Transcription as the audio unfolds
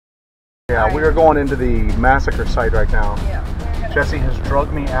Yeah, we are going into the massacre site right now. Yeah. Jesse has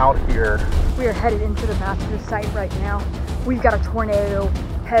drugged me out here. We are headed into the massacre site right now. We've got a tornado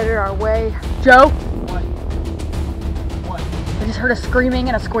headed our way. Joe? What? What? I just heard a screaming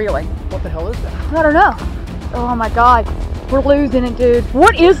and a squealing. What the hell is that? I don't know. Oh my god. We're losing it, dude.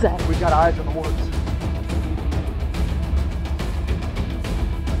 What is that? We've got eyes in the woods.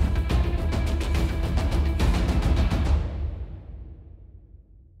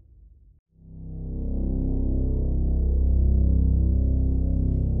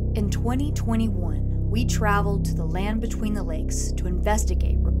 In 2021, we traveled to the land between the lakes to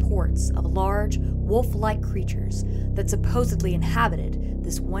investigate reports of large, wolf-like creatures that supposedly inhabited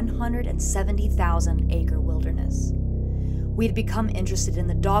this 170,000-acre wilderness. We had become interested in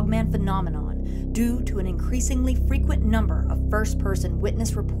the Dogman phenomenon due to an increasingly frequent number of first-person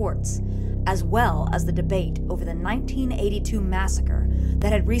witness reports, as well as the debate over the 1982 massacre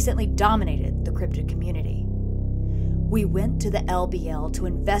that had recently dominated the cryptid community. We went to the LBL to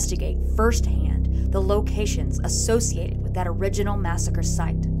investigate firsthand the locations associated with that original massacre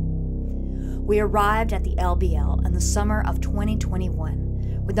site. We arrived at the LBL in the summer of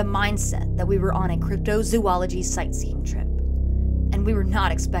 2021 with the mindset that we were on a cryptozoology sightseeing trip, and we were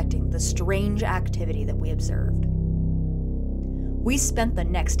not expecting the strange activity that we observed. We spent the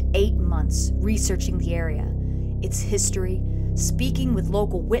next 8 months researching the area, its history, speaking with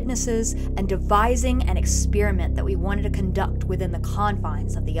local witnesses, and devising an experiment that we wanted to conduct within the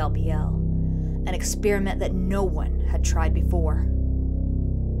confines of the LBL, an experiment that no one had tried before.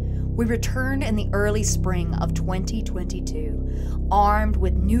 We returned in the early spring of 2022, armed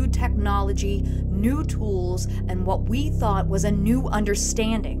with new technology, new tools, and what we thought was a new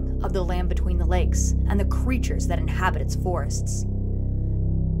understanding of the land between the lakes and the creatures that inhabit its forests.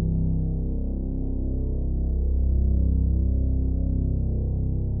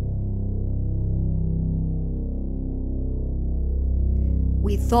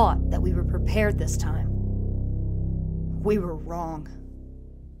 We thought that we were prepared this time. We were wrong.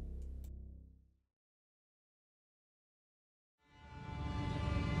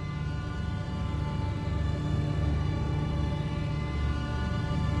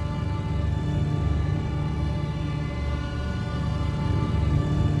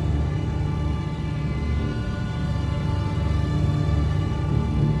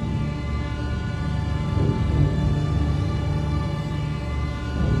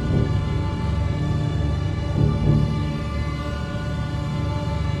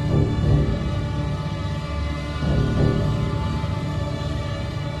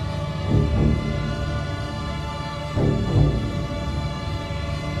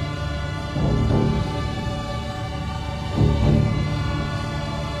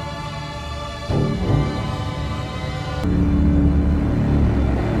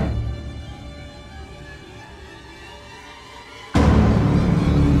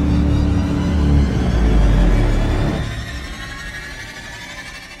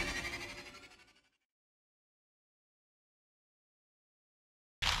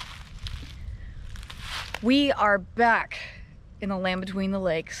 We are back in the land between the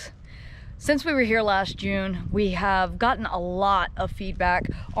lakes. Since we were here last June, we have gotten a lot of feedback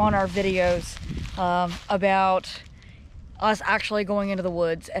on our videos about us actually going into the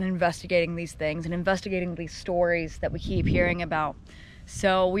woods and investigating these things and investigating these stories that we keep hearing about.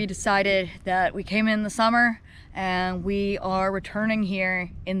 So we decided that we came in the summer and we are returning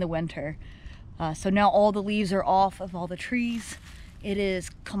here in the winter. So now all the leaves are off of all the trees. It is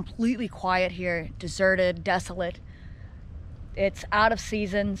completely quiet here, deserted, desolate. It's out of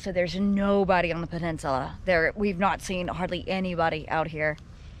season, so there's nobody on the peninsula. We've not seen hardly anybody out here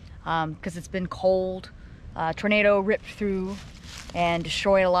because it's been cold. Tornado ripped through and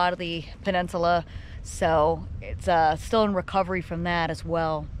destroyed a lot of the peninsula, so it's still in recovery from that as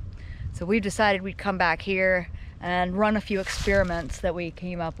well. So we've decided we'd come back here and run a few experiments that we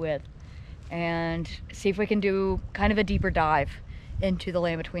came up with and see if we can do kind of a deeper dive into the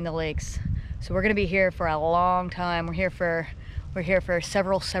land between the lakes. So we're gonna be here for a long time. We're here for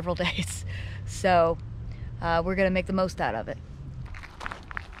several days. So we're gonna make the most out of it.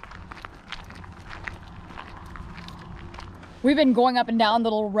 We've been going up and down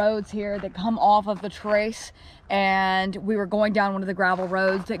little roads here that come off of the trace, and we were going down one of the gravel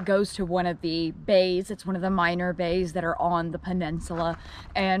roads that goes to one of the bays. It's one of the minor bays that are on the peninsula,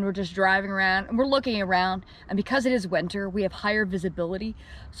 and we're just driving around and we're looking around, and because it is winter, we have higher visibility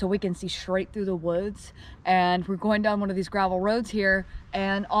so we can see straight through the woods. And we're going down one of these gravel roads here,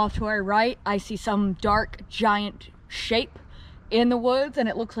 and off to our right I see some dark giant shape in the woods, and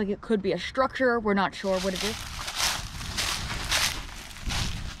it looks like it could be a structure. We're not sure what it is.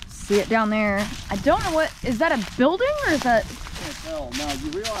 see it down there. I don't know what, is that a building or is that? Can't tell. Now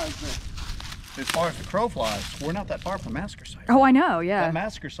you realize that as far as the crow flies, we're not that far from massacre site. Oh, I know, yeah. That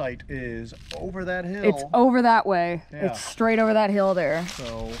massacre site is over that hill. It's over that way. Yeah. It's straight over that hill there.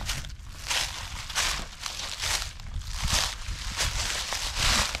 So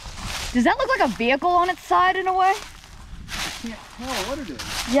does that look like a vehicle on its side in a way? I can't tell what it is.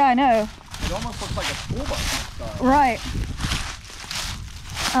 Yeah, I know. It almost looks like a school bus on its side. Right.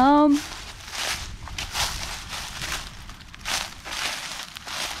 That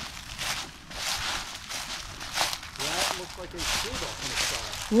looks like a school bus on its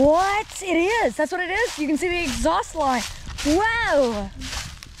side. What? It is. That's what it is. You can see the exhaust line. Wow.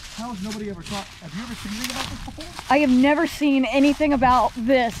 How has nobody ever thought? Have you ever seen anything about this before? I have never seen anything about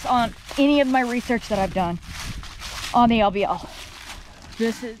this on any of my research that I've done on the LBL.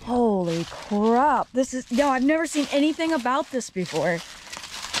 This is, holy crap. This is, no, I've never seen anything about this before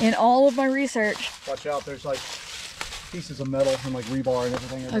in all of my research. Watch out, there's like pieces of metal and like rebar and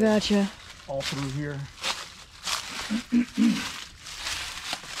everything. I gotcha. All through here.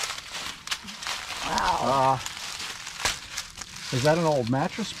 Wow. Is that an old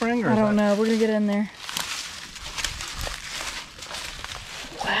mattress spring? Or I don't is that... know. We're gonna get in there.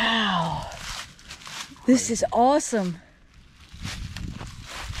 Wow. This is awesome.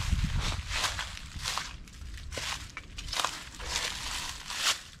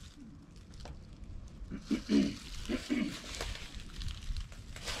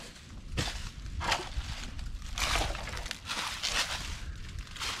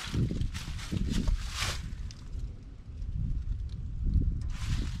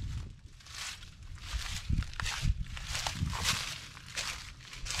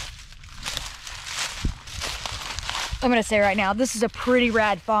 I'm gonna say right now, this is a pretty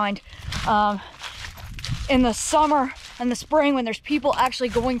rad find. In the summer and the spring, when there's people actually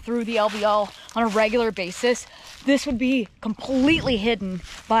going through the LBL on a regular basis, this would be completely hidden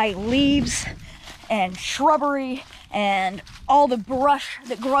by leaves and shrubbery and all the brush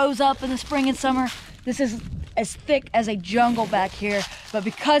that grows up in the spring and summer. This is as thick as a jungle back here, but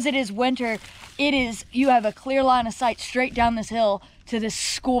because it is winter, you have a clear line of sight straight down this hill to this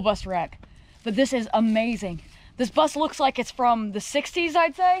school bus wreck. But this is amazing. This bus looks like it's from the 60s,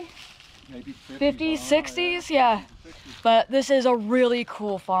 I'd say. Maybe 50s, 60s, yeah. But this is a really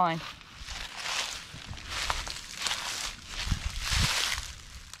cool find.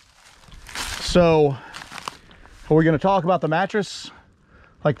 So, are we going to talk about the mattress,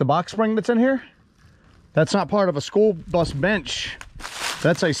 like the box spring that's in here? That's not part of a school bus bench.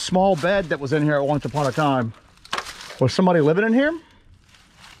 That's a small bed that was in here at once upon a time. Was somebody living in here?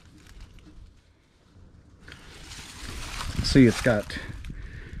 See, it's got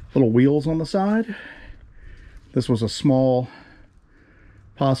little wheels on the side. This was a small,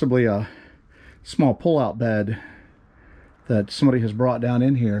 possibly a small pull-out bed that somebody has brought down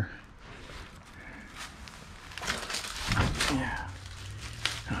in here. Yeah.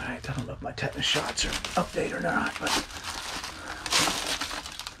 All right, I don't know if my tetanus shots are up to date or not, but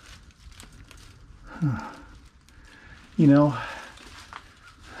you know,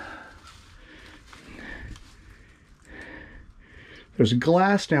 there's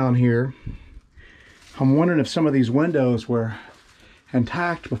glass down here. I'm wondering if some of these windows were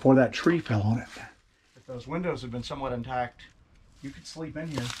intact before that tree fell on it. If those windows had been somewhat intact, you could sleep in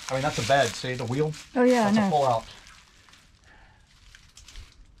here. I mean, that's a bed, see the wheel? Oh yeah, that's I know. a pull out.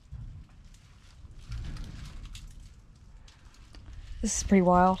 This is pretty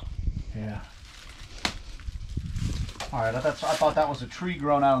wild. Yeah. All right, I thought that was a tree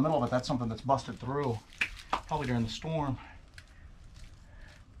grown out in the middle of it. That's something that's busted through, probably during the storm.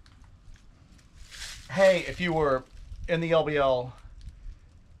 Hey, if you were in the LBL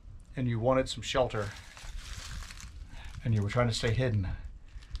and you wanted some shelter and you were trying to stay hidden,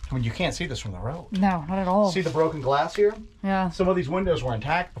 I mean, you can't see this from the road. No, not at all. See the broken glass here? Yeah. Some of these windows were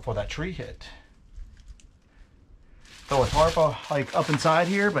intact before that tree hit. Throw a tarp like up inside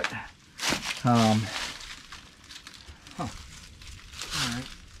here, but all right.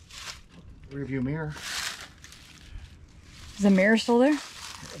 Rear view mirror. Is the mirror still there?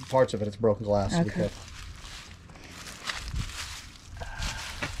 Parts of it, it's broken glass. Okay.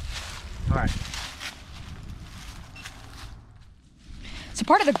 All right. So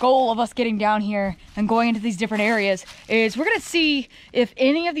part of the goal of us getting down here and going into these different areas is we're gonna see if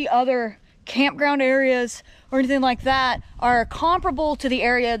any of the other campground areas or anything like that are comparable to the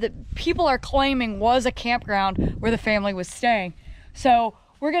area that people are claiming was a campground where the family was staying. So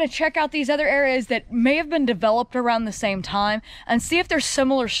we're gonna check out these other areas that may have been developed around the same time and see if there's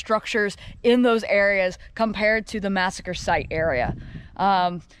similar structures in those areas compared to the massacre site area.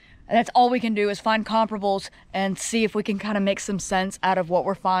 that's all we can do is find comparables and see if we can kind of make some sense out of what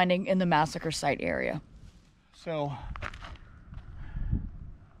we're finding in the massacre site area. So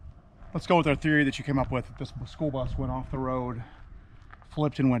let's go with our theory that you came up with. This school bus went off the road,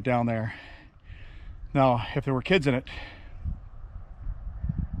 flipped and went down there. Now, if there were kids in it,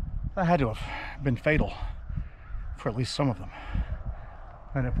 that had to have been fatal for at least some of them.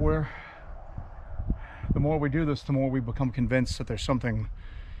 And if the more we do this, the more we become convinced that there's something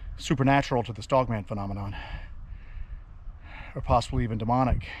supernatural to this Dogman phenomenon, or possibly even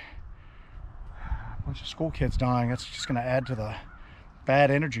demonic. A bunch of school kids dying, that's just going to add to the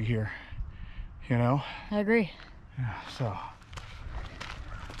bad energy here, you know? I agree. Yeah,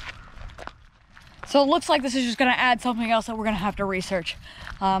 So it looks like this is just going to add something else that we're going to have to research.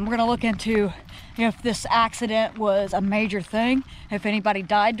 We're going to look into if this accident was a major thing, if anybody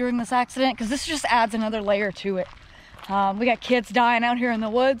died during this accident, because this just adds another layer to it. We got kids dying out here in the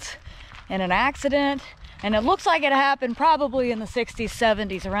woods in an accident, and it looks like it happened probably in the 60s,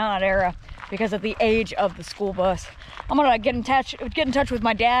 70s, around that era, because of the age of the school bus. I'm gonna get in touch with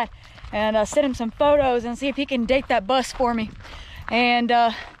my dad and send him some photos and see if he can date that bus for me. And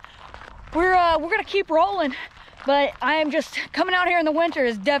we're gonna keep rolling, but I am just coming out here in the winter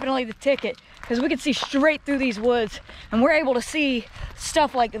is definitely the ticket, because we can see straight through these woods, and we're able to see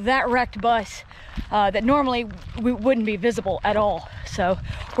stuff like that wrecked bus that normally we wouldn't be visible at all. So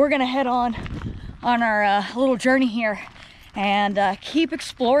we're gonna head on our little journey here and keep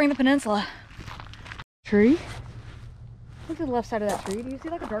exploring the peninsula. Tree? Look to the left side of that tree. Do you see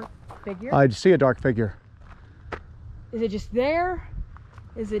like a dark figure? I see a dark figure. Is it just there?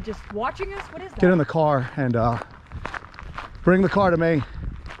 Is it just watching us? What is that? Get in the car and bring the car to me.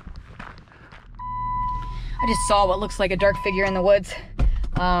 I just saw what looks like a dark figure in the woods.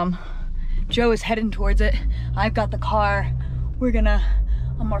 Joe is heading towards it. I've got the car. I'm gonna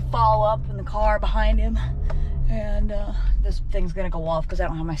follow up in the car behind him, and this thing's gonna go off because I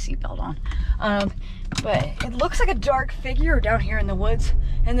don't have my seatbelt on. But it looks like a dark figure down here in the woods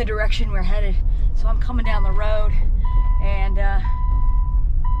in the direction we're headed. So I'm coming down the road, and I'm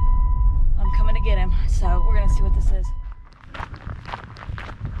coming to get him. So we're gonna see what this is.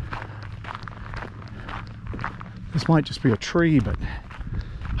 This might just be a tree, but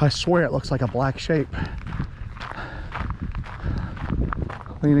I swear it looks like a black shape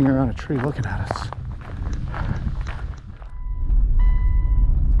leaning around a tree looking at us.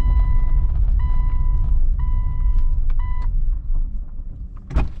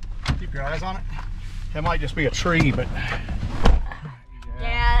 Keep your eyes on it. It might just be a tree, but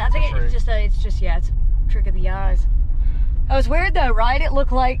yeah, I think it's just a trick of the eyes. It was weird though, right?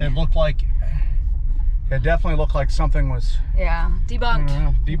 It definitely looked like something was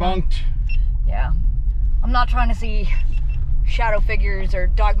debunked. Debunked. Yeah, I'm not trying to see shadow figures or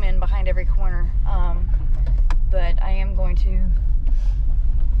dogmen behind every corner, but I am going to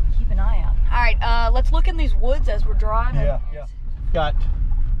keep an eye out. All right, let's look in these woods as we're driving. Yeah.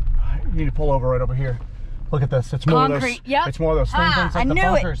 You need to pull over right over here. Look at this. It's more concrete. Of those. Yep. It's more of those things like the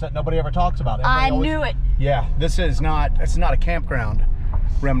bunkers that nobody ever talks about. I knew it. Yeah, this is not a campground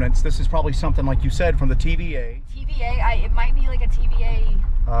remnants. This is probably something like you said from the TVA. It might be like a TVA.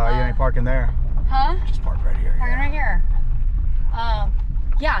 You ain't parking there. Huh? Just park right here. Parking right here.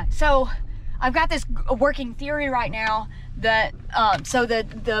 Yeah, so I've got this working theory right now that so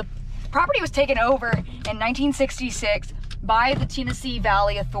the property was taken over in 1966 by the Tennessee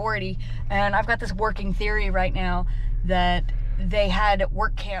Valley Authority, and I've got this working theory right now that they had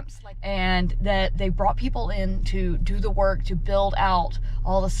work camps and that they brought people in to do the work to build out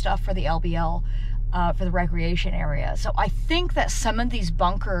all the stuff for the LBL, for the recreation area. So I think that some of these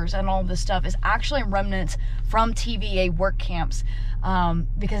bunkers and all this stuff is actually remnants from TVA work camps,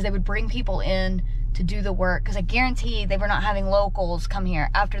 because they would bring people in to do the work, because I guarantee they were not having locals come here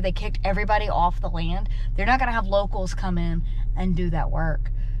after they kicked everybody off the land. They're not going to have locals come in and do that work.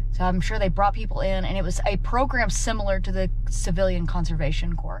 So I'm sure they brought people in, and it was a program similar to the Civilian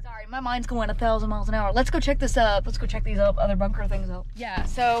Conservation Corps. Sorry, my mind's going 1,000 miles an hour. Let's go check this up. Let's go check these other bunker things out. Yeah,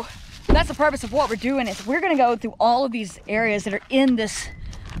 so that's the purpose of what we're doing, is we're gonna go through all of these areas that are in this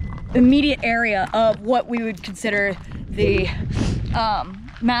immediate area of what we would consider the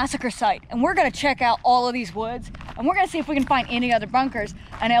massacre site. And we're gonna check out all of these woods, and we're gonna see if we can find any other bunkers.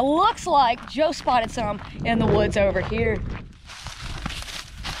 And it looks like Joe spotted some in the woods over here.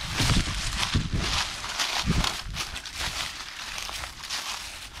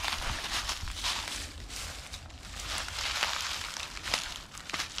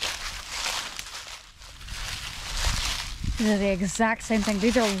 These are the exact same thing.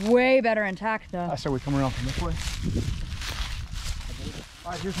 These are way better intact though. I say we come around from this way.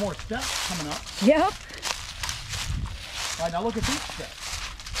 All right, here's more steps coming up. Yep. All right, now look at these steps.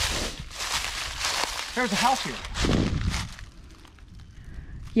 There's a house here.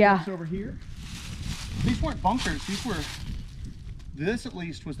 Yeah. Steps over here. These weren't bunkers. This at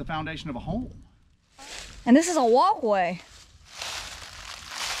least was the foundation of a home. And this is a walkway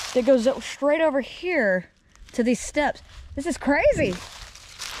that goes straight over here to these steps. This is crazy.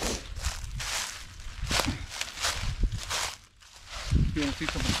 You want to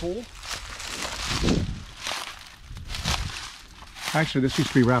see something cool? Actually, this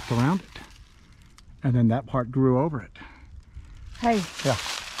used to be wrapped around it. And then that part grew over it. Hey. Yeah.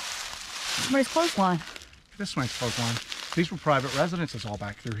 Somebody's clothesline. This one's clothesline. These were private residences all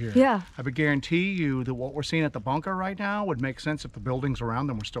back through here. Yeah. I would guarantee you that what we're seeing at the bunker right now would make sense if the buildings around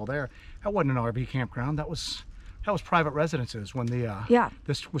them were still there. That wasn't an RV campground. That was private residences when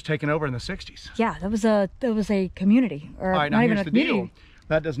this was taken over in the 60s. Yeah, that was a community, or all right, not now even here's a the community. deal.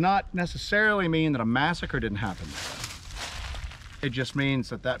 That does not necessarily mean that a massacre didn't happen there. It just means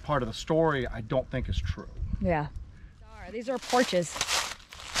that that part of the story I don't think is true. Yeah. These are porches.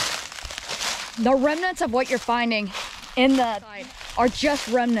 The remnants of what you're finding in the side are just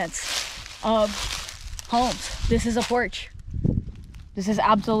remnants of homes. This is a porch. This is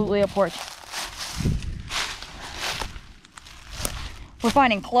absolutely a porch. We're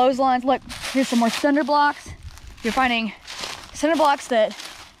finding clotheslines. Look, here's some more cinder blocks. You're finding cinder blocks that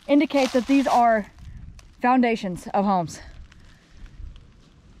indicate that these are foundations of homes.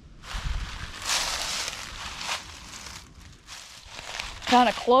 Found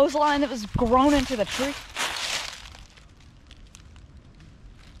a clothesline that was grown into the tree.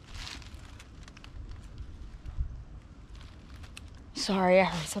 Sorry, I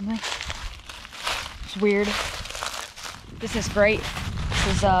heard something. It's weird. This is great.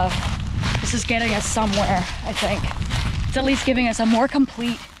 This is getting us somewhere, I think. It's at least giving us a more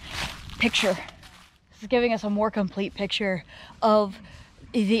complete picture. This is giving us a more complete picture of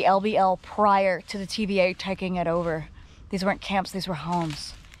the LBL prior to the TVA taking it over. These weren't camps, these were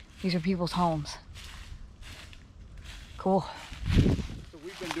homes. These are people's homes. Cool. So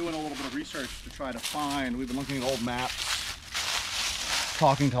we've been doing a little bit of research to try to find, we've been looking at old maps,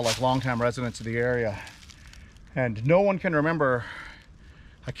 talking to like longtime residents of the area, and no one can remember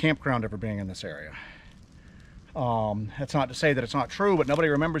a campground ever being in this area. That's not to say that it's not true, but nobody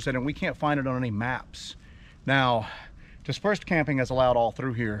remembers it, and we can't find it on any maps. Now, dispersed camping is allowed all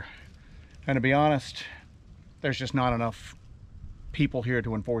through here, and to be honest, there's just not enough people here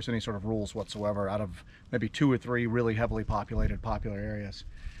to enforce any sort of rules whatsoever out of maybe 2 or 3 really heavily populated, popular areas.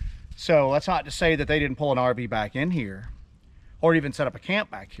 So that's not to say that they didn't pull an RV back in here or even set up a camp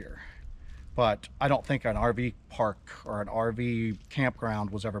back here. But I don't think an RV park or an RV campground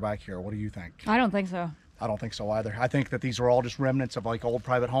was ever back here. What do you think? I don't think so. I don't think so either. I think that these are all just remnants of like old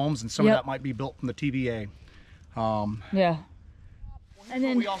private homes, and some of that might be built from the TVA. Yeah. And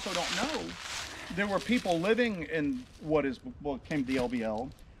then we also don't know. There were people living in what came to the LBL.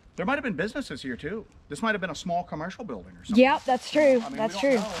 There might have been businesses here too. This might have been a small commercial building or something. Yeah, that's true. I mean, that's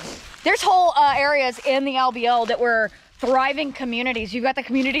true. know. There's whole areas in the LBL that were thriving communities. You've got the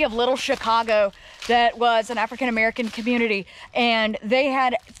community of Little Chicago that was an African-American community, and they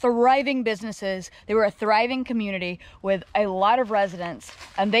had thriving businesses. They were a thriving community with a lot of residents,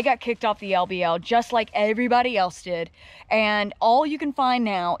 and they got kicked off the LBL just like everybody else did. And all you can find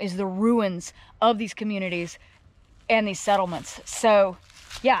now is the ruins of these communities and these settlements. So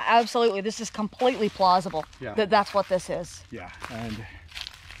yeah, absolutely, this is completely plausible that that's what this is. Yeah, and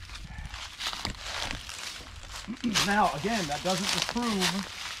now again, that doesn't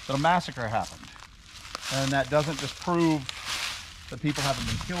disprove that a massacre happened, and that doesn't disprove that people haven't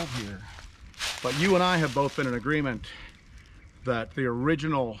been killed here. But you and I have both been in agreement that the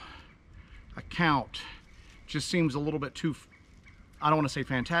original account just seems a little bit too, I don't want to say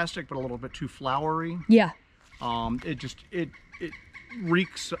fantastic, but a little bit too flowery. Yeah. It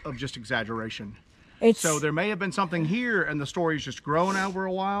reeks of just exaggeration. So there may have been something here, and the story's just grown over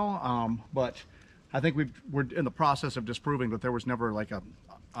a while. But I think we're in the process of disproving that there was never like an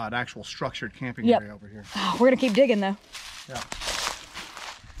actual structured camping area over here. We're gonna keep digging though. Yeah.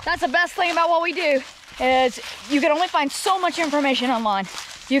 That's the best thing about what we do, is you can only find so much information online.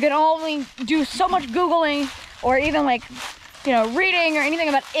 You can only do so much Googling or even like, you know, reading or anything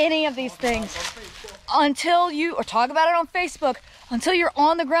about any of these things until you, or talk about it on Facebook, until you're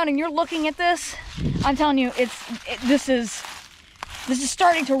on the ground and you're looking at this. I'm telling you, this is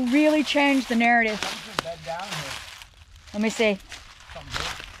starting to really change the narrative. Let me see.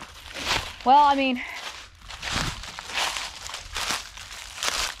 Well, I mean,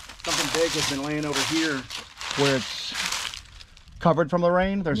 something big has been laying over here where it's covered from the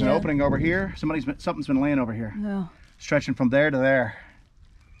rain. There's an opening over here. Something's been laying over here. No. Stretching from there to there.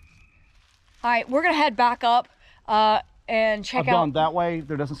 All right, we're gonna head back up and check out. I've gone that way.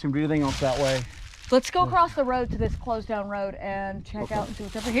 There doesn't seem to be anything else that way. Let's go across the road to this closed down road and check out and see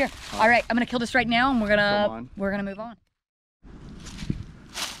what's over here. All right, I'm gonna kill this right now, and we're gonna move on.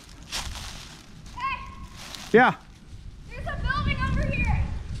 Hey! Yeah. There's a building over here.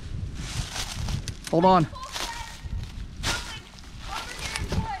 Hold on.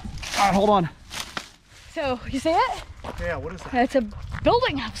 All right, hold on. So you see it? Yeah. What is that? It's a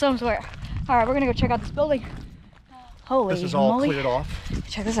building of some sort. All right, we're gonna go check out this building. Holy This is all moly. cleared off.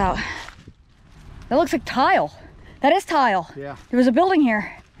 Check this out. That looks like tile. That is tile. Yeah. There was a building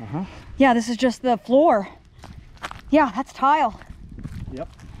here. Uh-huh. Yeah, this is just the floor. Yeah, that's tile. Yep.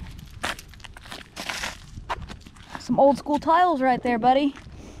 Some old school tiles right there, buddy.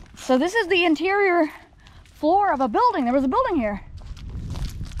 So this is the interior floor of a building. There was a building here.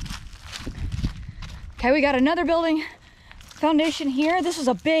 Okay, we got another building foundation here. This is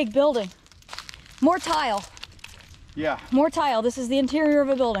a big building. More tile. Yeah. More tile. This is the interior of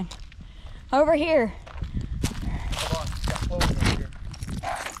a building. Over here. Hold on. It's got clothes over here.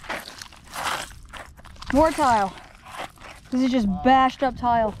 More tile. This is just bashed up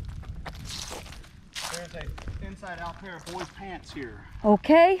tile. There's a inside out pair of boys' pants here.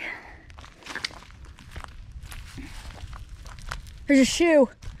 Okay. There's a shoe.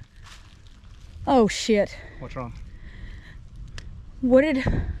 Oh shit. What's wrong? What did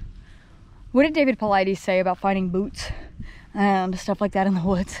David Paulides say about finding boots and stuff like that in the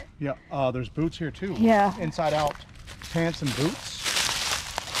woods? Yeah. There's boots here too. Yeah. Inside out pants and boots.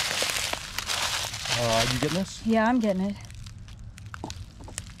 You getting this? Yeah, I'm getting it.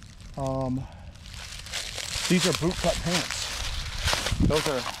 These are boot cut pants. Those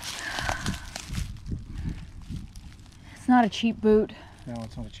are. It's not a cheap boot. No,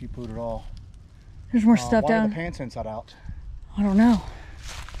 it's not a cheap boot at all. There's more stuff why are down. the pants inside out? I don't know.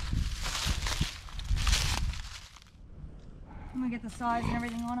 I'm gonna get the size and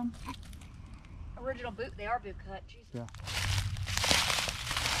everything on them. Original boot, they are boot cut. Jesus. Yeah.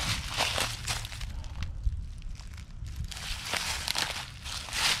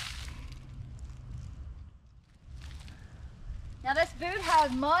 Now this boot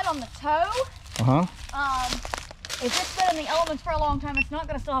has mud on the toe. Uh-huh. If it's been in the elements for a long time, it's not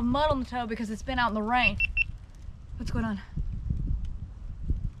gonna still have mud on the toe because it's been out in the rain. What's going on?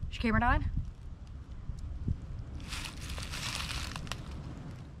 Is your camera died?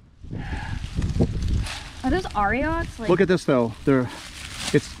 Are those Ariots? Like, Look at this though.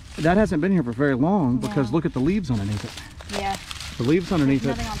 That hasn't been here for very long because look at the leaves underneath it. yeah, The leaves underneath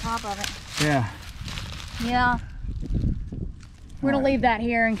there's it. nothing on top of it. Yeah. Yeah. We're gonna leave that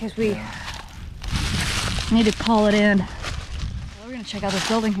here in case we need to call it in. We're gonna check out this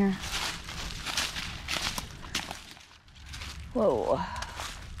building here. Whoa.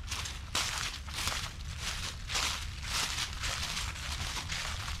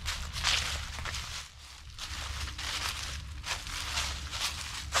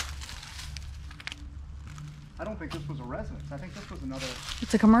 I don't think this was a residence. I think this was another.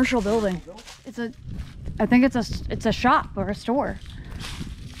 It's a commercial building. I think it's a shop or a store.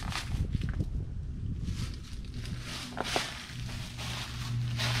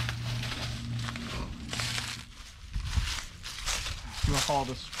 You want to follow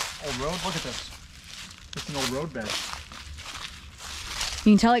this old road? Look at this. It's an old road bed.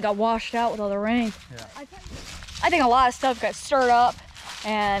 You can tell it got washed out with all the rain. Yeah. I think a lot of stuff got stirred up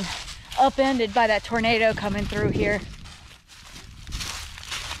and upended by that tornado coming through here.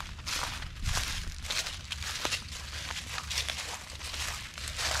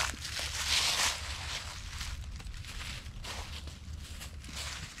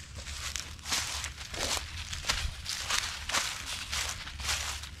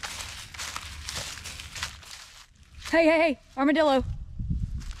 Hey, hey, hey, armadillo.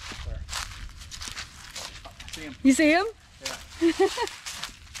 See him? You see him? Yeah.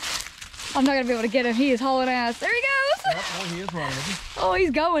 I'm not gonna be able to get him. He is hauling ass. There he goes. Yep, well, he is running, isn't he? Oh,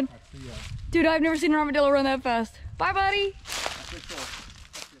 he's going. Dude, I've never seen an armadillo run that fast. Bye, buddy.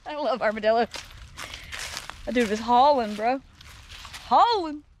 I love armadillo. That dude was hauling, bro.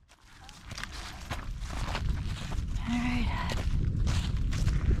 Hauling. All right.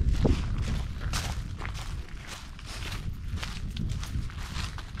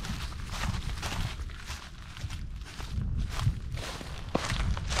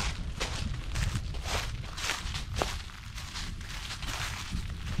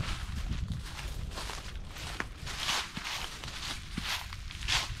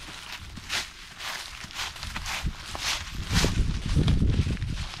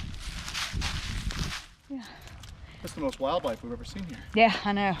 the most wildlife we've ever seen here. Yeah,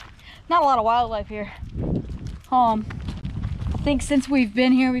 I know. Not a lot of wildlife here. I think since we've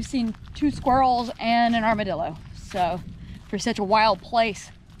been here, we've seen 2 squirrels and an armadillo. So, for such a wild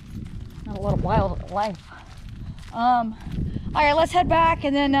place, not a lot of wildlife. All right, let's head back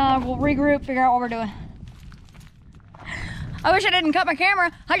and then we'll regroup, figure out what we're doing. I wish I didn't cut my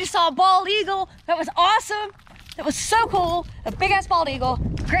camera. I just saw a bald eagle. That was awesome. That was so cool. A big ass bald eagle.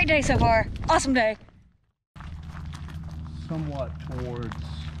 Great day so far. Awesome day. Somewhat towards,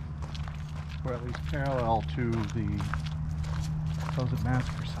 or at least parallel to the supposed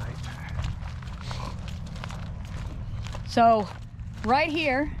massacre site. So, right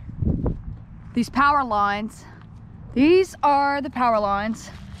here, these power lines, these are the power lines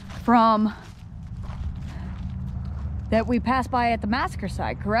from that we passed by at the massacre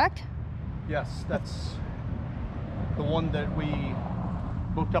site, correct? Yes, that's the one that we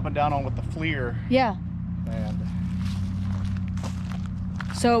booked up and down on with the FLIR. Yeah. And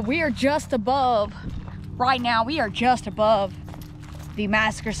so we are just above, right now, we are just above the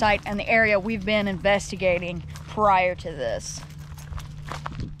massacre site and the area we've been investigating prior to this.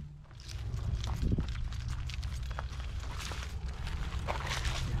 yeah,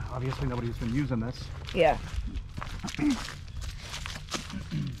 obviously nobody's been using this. Yeah.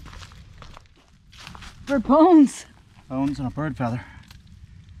 Bird bones. Bones and a bird feather.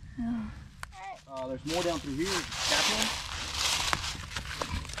 Oh. There's more down through here.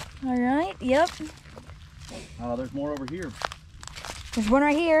 All right, yep. There's more over here. There's one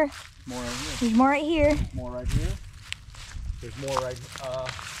right here. More right here. There's more right here. More right here. There's more right here.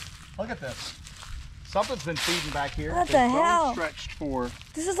 Look at this. Something's been feeding back here. What the There's bones hell? Stretched for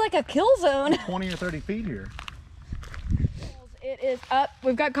This is like a kill zone. 20 or 30 feet here. It is up.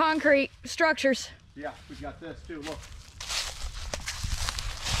 We've got concrete structures. Yeah, we've got this too. Look.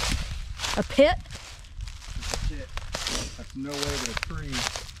 A pit. It's a pit. That's no way but a tree.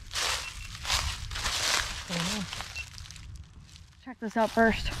 Check this out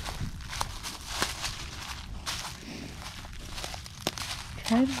first.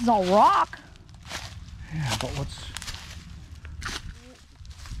 Okay, this is all rock. Yeah, but what's...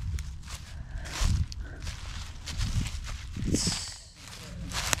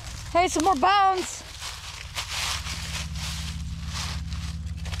 Hey, some more bones.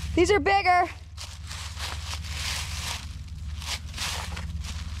 These are bigger.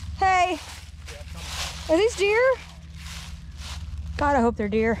 Hey, are these deer? God, I hope they're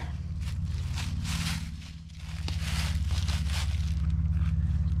deer.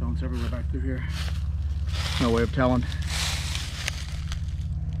 Bones everywhere back through here. No way of telling.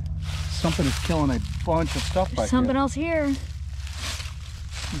 Something is killing a bunch of stuff back Something here. else here.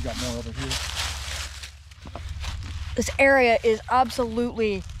 We got more over here. This area is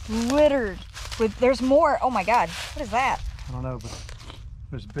absolutely littered with, there's more. Oh my God, what is that? I don't know, but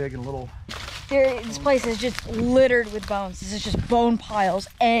there's big and little. This place is just littered with bones. This is just bone piles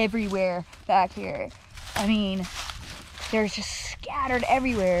everywhere back here. I mean, there's just scattered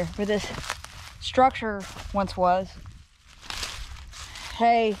everywhere where this structure once was.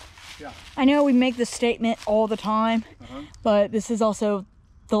 Hey, Yeah. I know we make this statement all the time, but this is also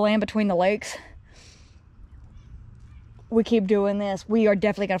the land between the lakes. We keep doing this. We are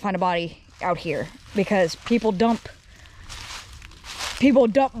definitely gonna find a body out here because people dump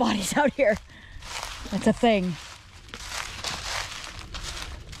bodies out here. That's a thing.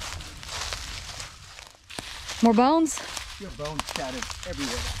 More bones? You have bones scattered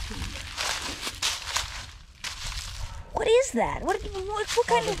everywhere. What is that? What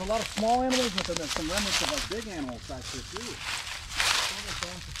kind There's of... a lot of small animals, but then there's some remnants of like big animals back here too.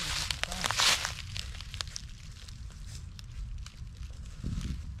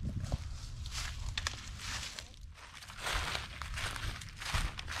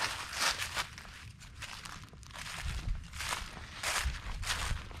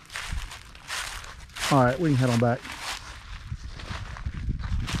 All right, we can head on back.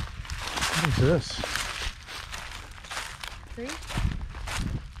 What is this? Tree?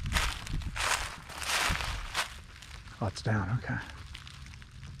 Oh, it's down, okay.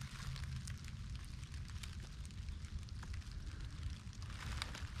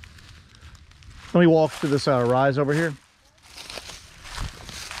 Let me walk through this rise over here.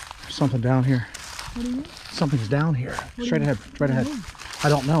 There's something down here. What do you mean? Something's down here. Straight ahead, straight ahead. I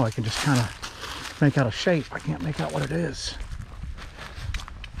don't know, I can just kind of make out a shape. I can't make out what it is.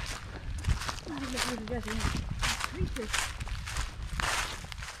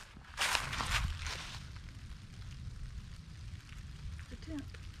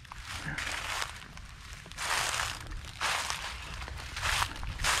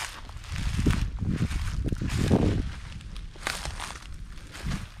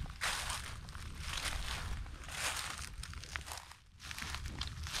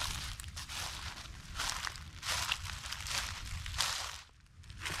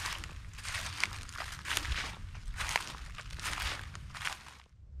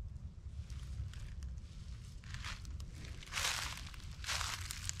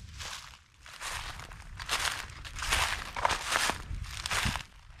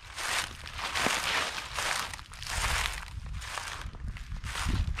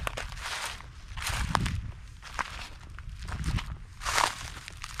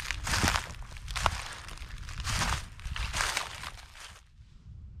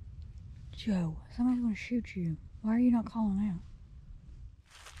 Joe, somebody's gonna shoot you. Why are you not calling out?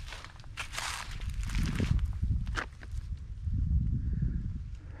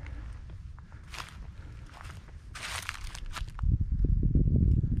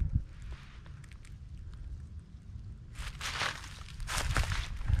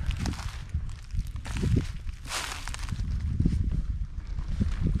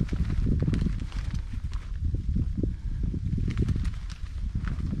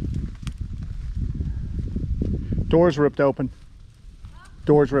 Doors ripped open.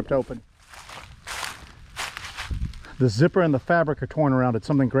 Doors ripped open. The zipper and the fabric are torn around it.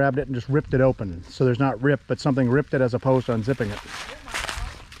 Something grabbed it and just ripped it open. So there's not rip, but something ripped it as opposed to unzipping it.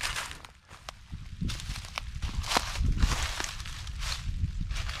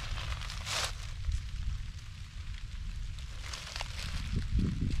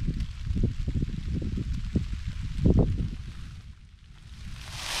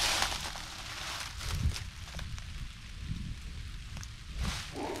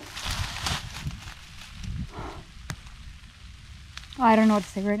 I don't know what to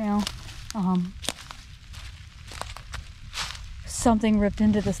say right now. Something ripped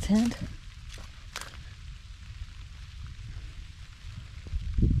into this tent.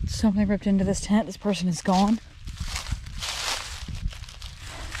 Something ripped into this tent. This person is gone.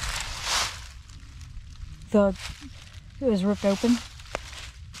 It was ripped open.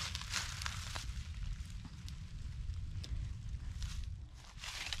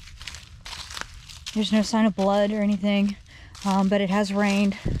 There's no sign of blood or anything. But it has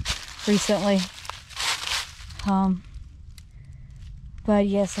rained recently. But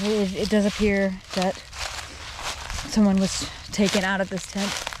yes, it does appear that someone was taken out of this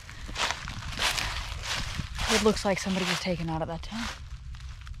tent. It looks like somebody was taken out of that tent.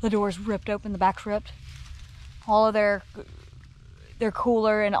 The door's ripped open, the back's ripped. All of their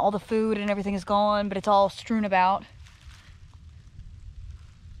cooler and all the food and everything is gone, but it's all strewn about.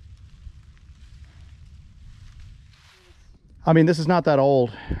 I mean, this is not that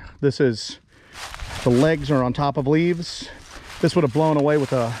old. This is, the legs are on top of leaves. This would have blown away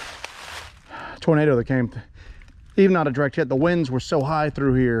with a tornado that came. Even not a direct hit. The winds were so high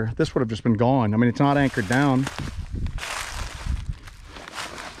through here, this would have just been gone. I mean, it's not anchored down.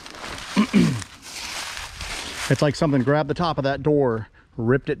 It's like something grabbed the top of that door,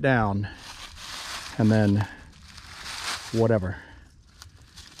 ripped it down, and then whatever.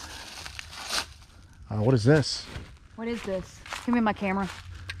 What is this? What is this? Give me my camera.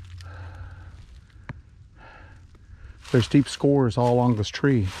 There's deep scores all along this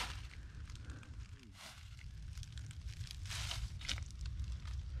tree.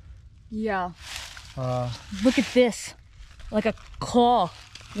 Yeah. Look at this. Like a claw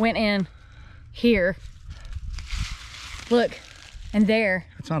went in here. Look. And there.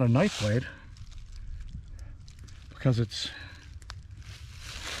 It's not a knife blade. Because it's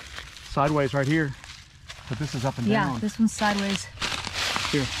sideways right here. But this is up and down. Yeah, this one's sideways.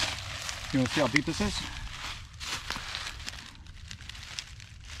 Here. You want to see how deep this is?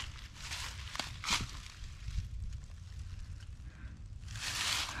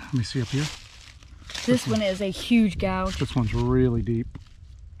 Let me see up here. This one is a huge gouge. This one's really deep.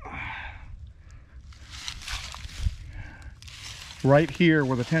 Right here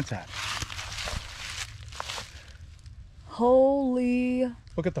where the tent's at. Holy.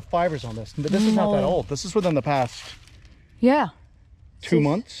 Look at the fibers on this. This is not that old. This is within the past Yeah. 2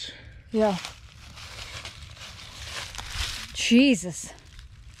 months. Yeah. Jesus.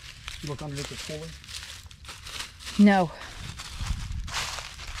 You look underneath the cooler. No.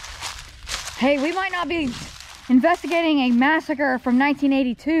 Hey, we might not be investigating a massacre from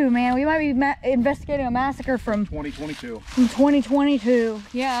 1982, man. We might be investigating a massacre from 2022. From 2022,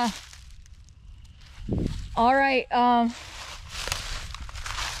 yeah. All right,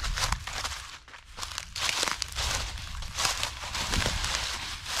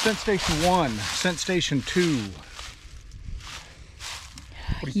 Scent Station 1, Scent Station 2.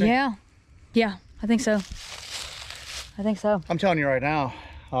 What do you think? Yeah. Yeah, I think so. I think so. I'm telling you right now,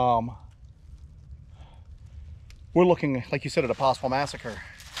 we're looking, like you said, at a possible massacre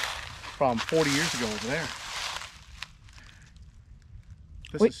from 40 years ago over there.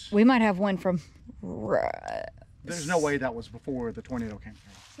 We might have one from... There's no way that was before the tornado came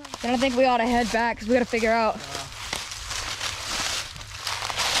through. Then I think we ought to head back because we got to figure out.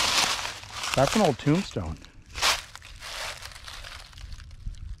 That's an old tombstone.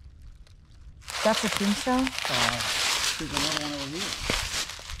 That's a tombstone? There's another one over here.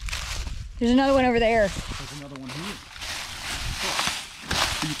 There's another one over there. There's another one here.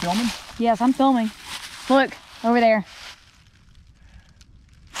 Are you filming? Yes, I'm filming. Look, over there.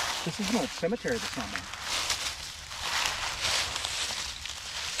 This is an old cemetery that's not mine.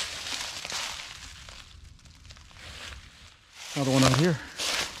 Another one out here.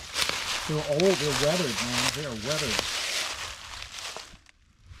 They're old, they're weathered, man. They are weathered.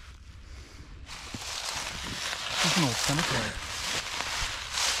 This is an old cemetery.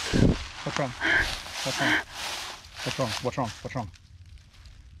 What's wrong? What's wrong? What's wrong? What's wrong? What's wrong?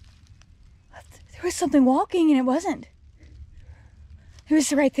 There was something walking and it wasn't. It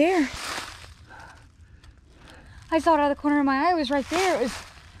was right there. I saw it out of the corner of my eye. It was right there. It was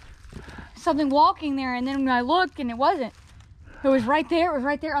something walking there, and then when I looked and it wasn't. It was right there. It was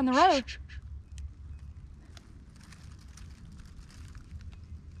right there on the road.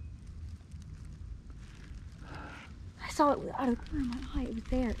 I saw it out of the corner of my eye. It was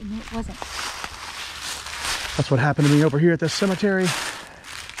there, and then it wasn't. That's what happened to me over here at this cemetery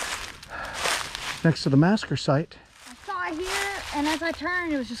next to the massacre site. I saw it here, and as I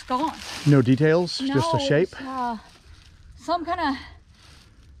turned, it was just gone. No details, No, just a shape? Some kind of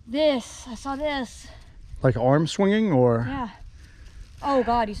this. I saw this. Like arm swinging or? Yeah. Oh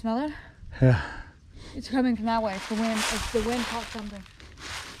God, you smell it? Yeah. It's coming from that way. It's the wind. It's the wind caught something.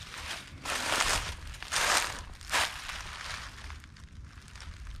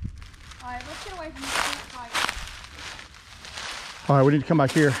 All right, let's get away from this fight. All right, we need to come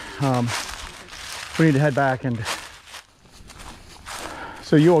back here. We need to head back and...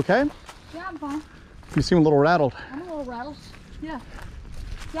 So you okay? Yeah, I'm fine. You seem a little rattled. I'm a little rattled. Yeah.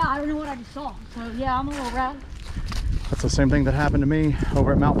 Yeah, I don't know what I just saw. So yeah, I'm a little rattled. That's the same thing that happened to me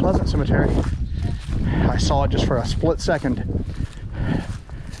over at Mount Pleasant Cemetery. I saw it just for a split second,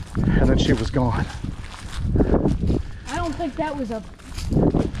 and then she was gone. I don't think that was a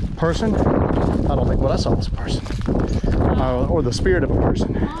person. I don't think what I saw was a person, or the spirit of a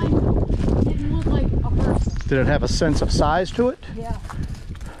person. Mine didn't look like a person. Did it have a sense of size to it? Yeah.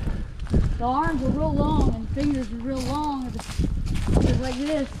 The arms were real long and fingers were real long. It was like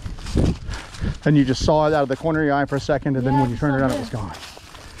this. And you just saw it out of the corner of your eye for a second, and then Yeah, when you turned around, it was this. gone.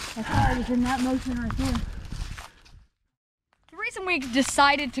 I thought it was in that motion right there. The reason we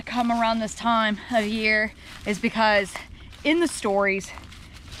decided to come around this time of year is because in the stories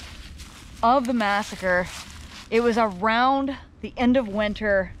of the massacre, it was around the end of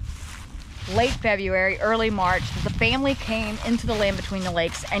winter, late February, early March, that the family came into the land between the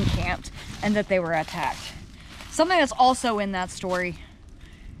lakes and camped, and that they were attacked. Something that's also in that story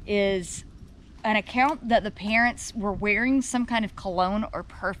is an account that the parents were wearing some kind of cologne or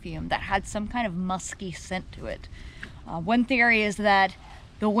perfume that had some kind of musky scent to it. One theory is that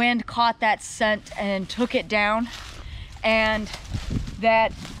the wind caught that scent and took it down, and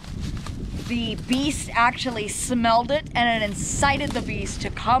that the beast actually smelled it and it incited the beast to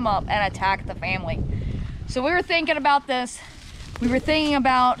come up and attack the family. So we were thinking about this. We were thinking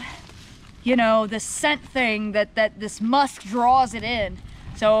about, you know, the scent thing, that this musk draws it in.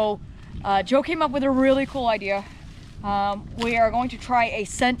 So Joe came up with a really cool idea. We are going to try a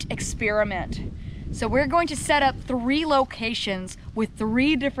scent experiment. So we're going to set up 3 locations with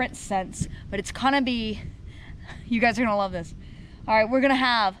 3 different scents, but it's gonna be, you guys are gonna love this. All right, we're gonna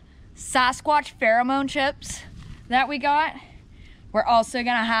have Sasquatch pheromone chips that we got. We're also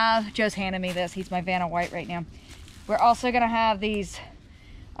gonna have, Joe's handing me this, he's my Vanna White right now. We're also gonna have these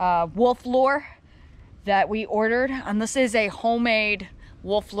wolf lore that we ordered, and this is a homemade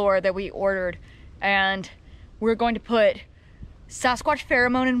wolf lore that we ordered, and we're going to put Sasquatch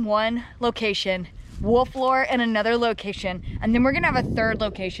pheromone in one location, wolf lore in another location, and then we're gonna have a 3rd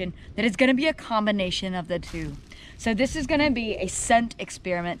location that is gonna be a combination of the 2. So this is gonna be a scent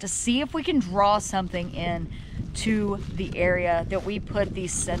experiment to see if we can draw something in to the area that we put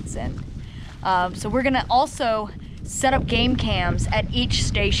these scents in. So we're gonna also set up game cams at each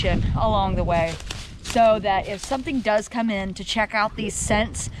station along the way, so that if something does come in to check out these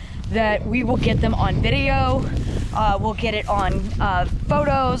scents, that we will get them on video, we'll get it on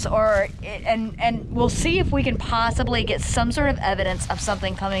photos, and we'll see if we can possibly get some sort of evidence of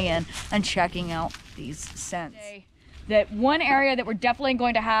something coming in and checking out these scents. That one area that we're definitely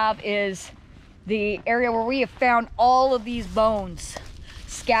going to have is the area where we have found all of these bones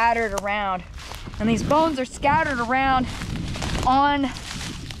scattered around. And these bones are scattered around on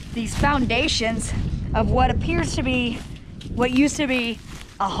these foundations of what appears to be, what used to be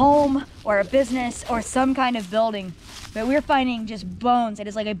a home or a business or some kind of building. But we're finding just bones. It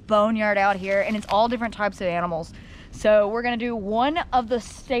is like a boneyard out here, and it's all different types of animals. So we're gonna do one of the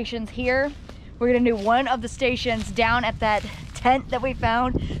stations here. We're gonna do one of the stations down at that tent that we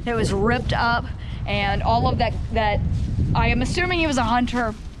found that was ripped up, and all of that I am assuming he was a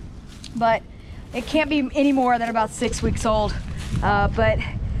hunter, but it can't be any more than about 6 weeks old. But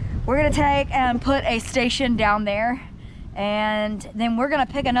we're gonna take and put a station down there, and then we're gonna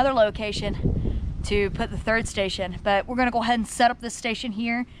pick another location to put the third station. But we're gonna go ahead and set up this station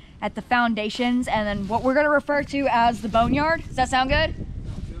here at the foundations, and then what we're gonna refer to as the boneyard. Does that sound good?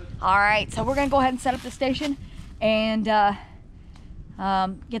 All right, so we're gonna go ahead and set up the station and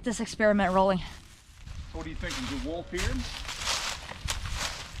get this experiment rolling. So what do you think? Is the wolf here?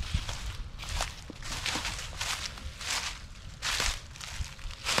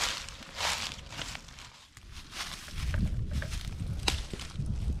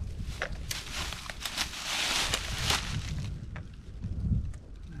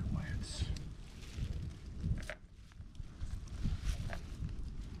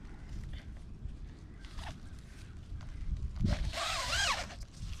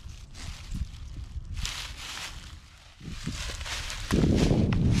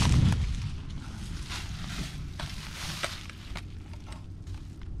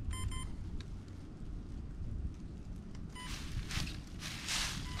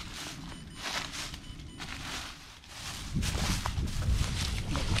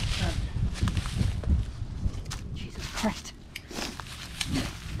 Right.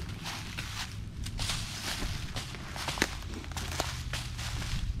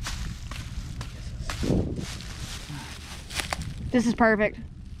 This is perfect.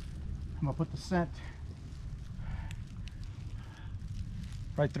 I'm gonna put the scent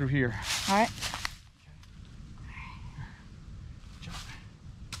right through here. All right.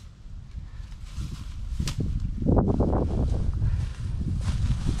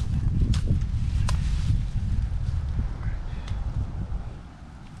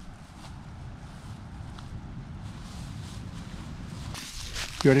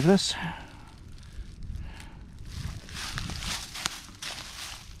 You ready for this?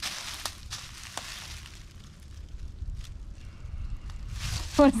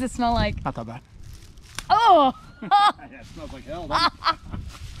 What does it smell like? Not that bad. Oh! Yeah, it smells like hell, doesn't it?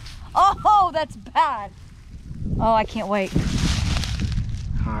 Oh, that's bad. Oh, I can't wait.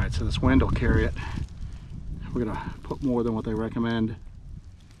 All right, so this wind will carry it. We're gonna put more than what they recommend.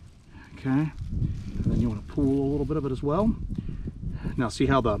 Okay, and then you want to pool a little bit of it as well. Now see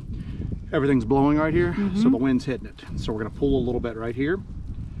how everything's blowing right here? So the wind's hitting it. So we're gonna pull a little bit right here.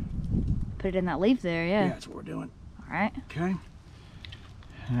 Put it in that leaf there, yeah. Yeah, that's what we're doing. All right. Okay.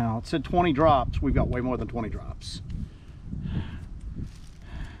 Now it said 20 drops. We've got way more than 20 drops.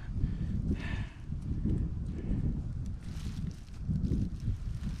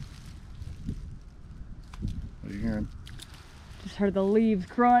 What are you hearing? Just heard the leaves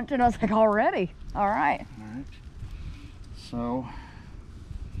crunch and I was like, already. All right. All right. So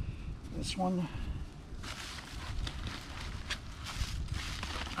this one.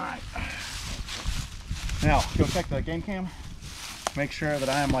 All right. Now go check the game cam. Make sure that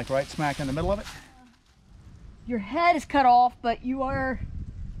I am like right smack in the middle of it. Your head is cut off, but you are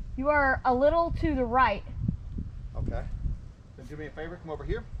a little to the right. Okay. Then do me a favor, come over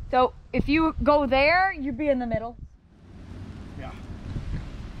here. So if you go there, you'd be in the middle. Yeah.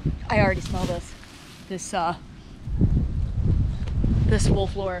 I already smell this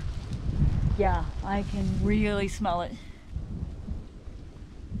wolf lore. Yeah, I can really smell it.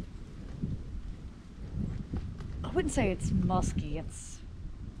 I wouldn't say it's musky. It's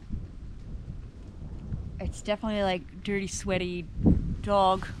definitely like dirty, sweaty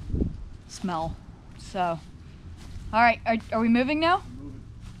dog smell. So, all right, are we moving now? Moving.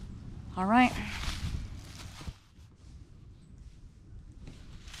 All right.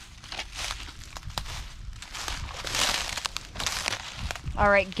 All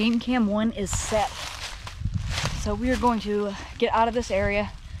right, game cam 1 is set. So we are going to get out of this area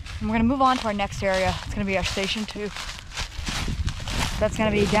and we're gonna move on to our next area. It's gonna be our station 2. That's gonna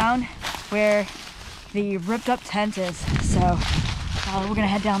be down where the ripped up tent is. So we're gonna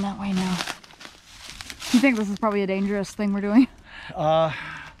head down that way now. You think this is probably a dangerous thing we're doing? Yeah,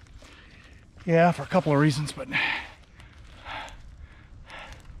 for a couple of reasons, but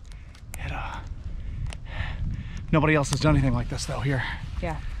nobody else has done anything like this though here.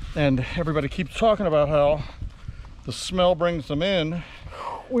 Yeah. And everybody keeps talking about how the smell brings them in,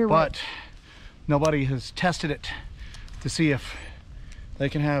 but nobody has tested it to see if they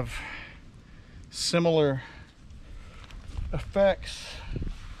can have similar effects.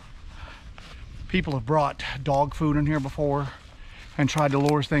 People have brought dog food in here before and tried to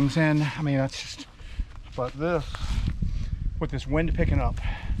lure things in. I mean, that's just, but this, with this wind picking up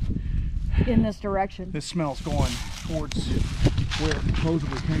in this direction, this smell's going towards where it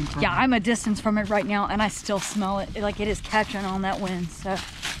supposedly came from. Yeah, I'm a distance from it right now and I still smell it. Like it is catching on that wind. So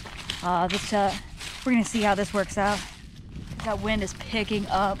we're gonna see how this works out. that wind is picking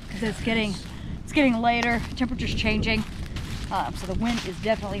up because it's getting later. Temperature's changing, so the wind is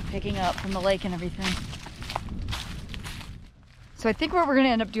definitely picking up from the lake and everything. So I think what we're gonna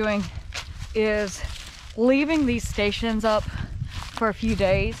end up doing is leaving these stations up for a few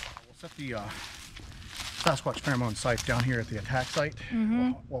days. We'll set the Sasquatch pheromone site down here at the attack site,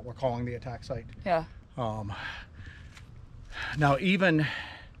 what we're calling the attack site. Yeah. Now, even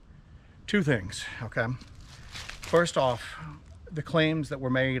two things, okay? First off, the claims that were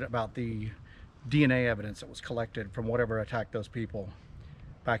made about the DNA evidence that was collected from whatever attacked those people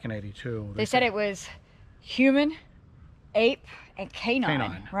back in '82. They said it was human, ape, and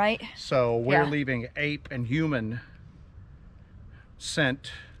canine. Right? So we're leaving ape and human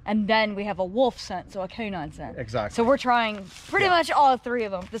scent. And then we have a wolf scent, so a canine scent. Exactly. So we're trying pretty much all three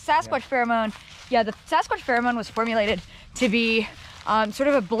of them. The Sasquatch pheromone, the Sasquatch pheromone was formulated to be sort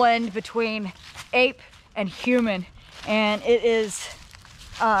of a blend between ape and human. And it is,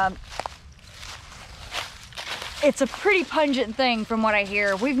 it's a pretty pungent thing from what I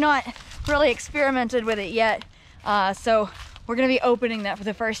hear. We've not really experimented with it yet. So we're gonna be opening that for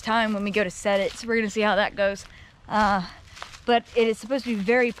the first time when we go to set it. So we're gonna see how that goes. But it is supposed to be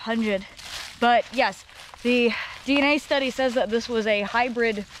very pungent. But yes, the DNA study says that this was a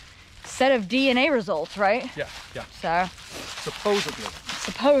hybrid set of DNA results, right? Yeah. So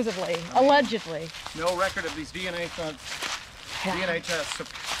supposedly, allegedly. No record of these DNA tests have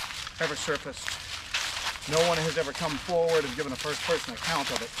ever surfaced. No one has ever come forward and given a first-person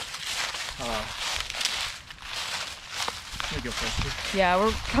account of it. Let me go first. Yeah,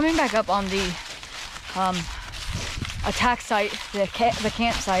 we're coming back up on the attack site, the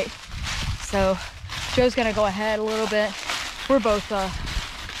campsite. So Joe's gonna go ahead a little bit. We're both a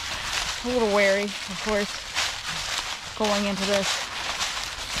little wary, of course, going into this.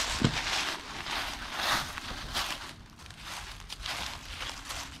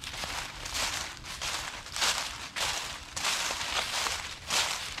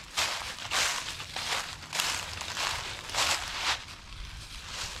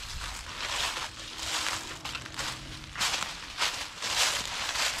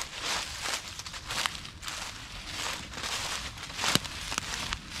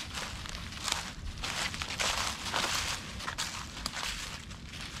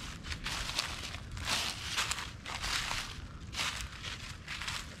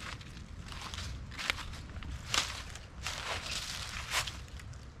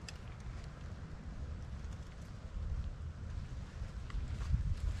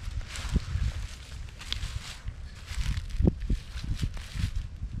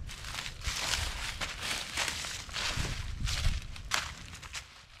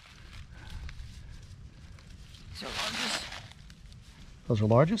 Those are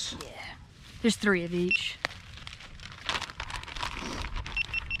largest? Yeah. There's 3 of each.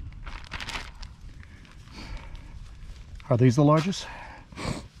 Are these the largest?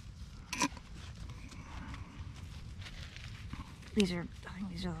 I think these are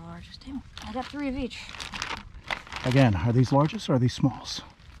the largest. Damn, I got 3 of each. Again, are these largest or are these smalls?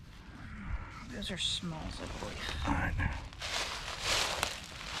 Those are smalls, I believe. All right.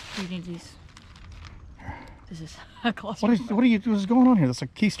 You need these. This is a close. What is going on here? That's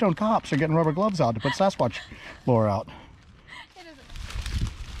like Keystone Cops are getting rubber gloves out to put Sasquatch lore out. It isn't.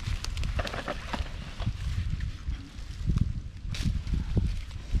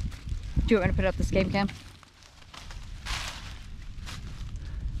 Do you want me to put up this game cam?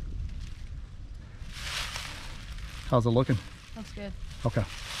 How's it looking? Looks good. Okay.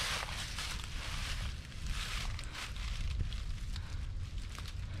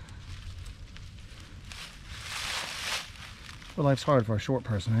 Well, life's hard for a short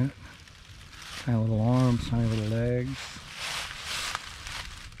person, ain't it? Tiny little arms, tiny little legs.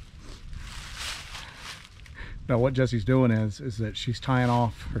 Now what Jessie's doing is that she's tying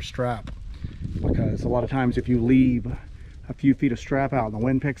off her strap, because a lot of times if you leave a few feet of strap out and the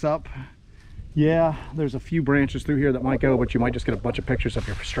wind picks up, yeah, there's a few branches through here that might go, but you might just get a bunch of pictures of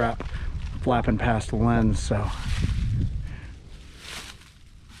your strap flapping past the lens. So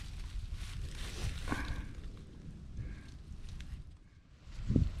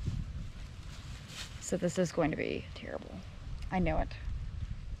this is going to be terrible. I know it.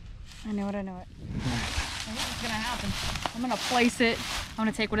 I know it. And this is gonna happen. I'm gonna place it. I'm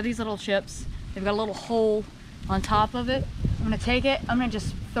gonna take one of these little chips. They've got a little hole on top of it. I'm gonna take it. I'm gonna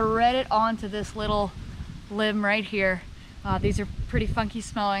just thread it onto this little limb right here. These are pretty funky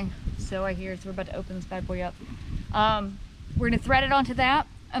smelling, so I hear. So we're about to open this bad boy up. We're gonna thread it onto that,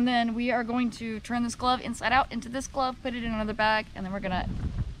 and then we are going to turn this glove inside out into this glove, put it in another bag, and then we're gonna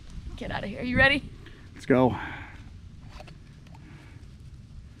get out of here. Are you ready? Let's go.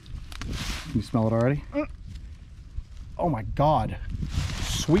 Can you smell it already? Oh my God.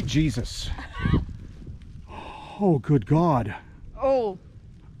 Sweet Jesus. Oh, good God. Oh.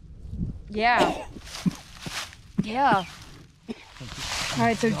 Yeah. Yeah. All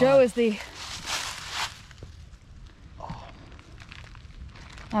right, so Joe is the...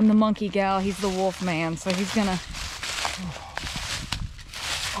 I'm the monkey gal, he's the wolf man, so he's gonna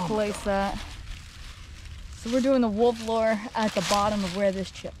place that. So we're doing the wolf lore at the bottom of where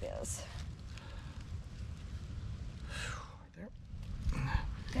this chip is.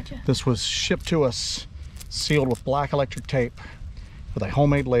 Gotcha. This was shipped to us sealed with black electric tape with a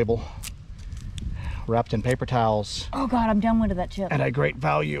homemade label, wrapped in paper towels. Oh God, I'm downwind of that chip. At a great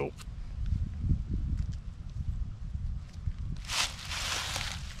value.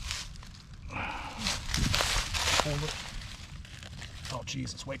 Oh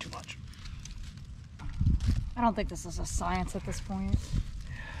geez, it's way too much. I don't think this is a science at this point.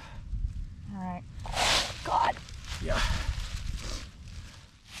 All right. God. Yeah.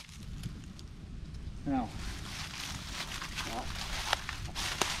 Now.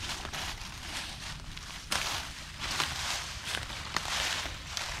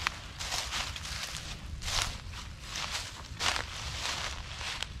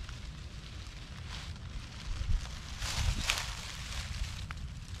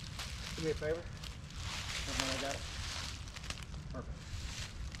 Do me a favor. I got it. Perfect.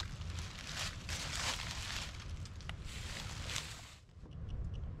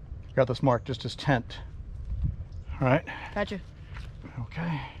 Got this marked just as tent. All right. Gotcha.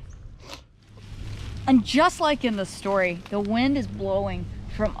 Okay. And just like in the story, the wind is blowing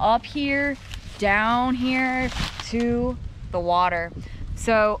from up here, down here to the water.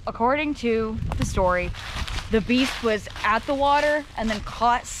 So according to the story, the beast was at the water and then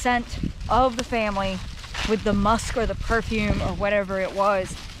caught scent of the family with the musk or the perfume or whatever it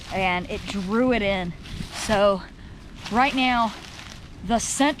was, and it drew it in. So right now, the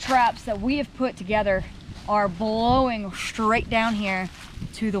scent traps that we have put together are blowing straight down here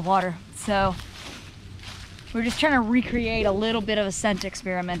to the water. So we're just trying to recreate a little bit of a scent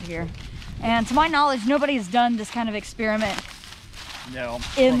experiment here. And to my knowledge, nobody has done this kind of experiment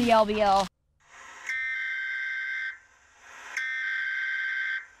in the LBL.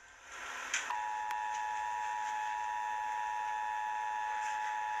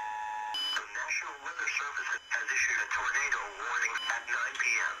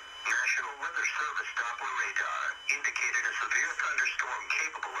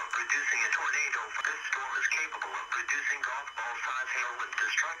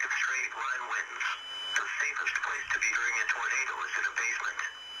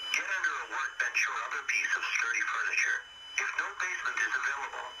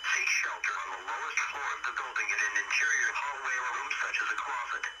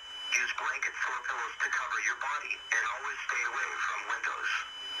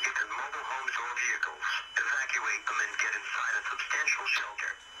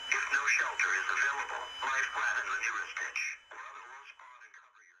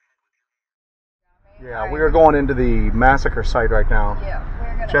 Yeah, we are going into the massacre site right now. Yeah,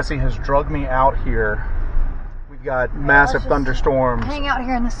 we're gonna... Jesse has drugged me out here. We've got massive thunderstorms. Hang out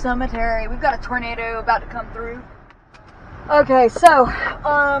here in the cemetery. We've got a tornado about to come through. Okay, so,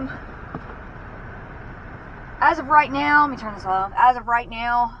 as of right now, let me turn this off. As of right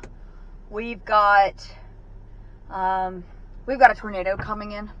now, we've got a tornado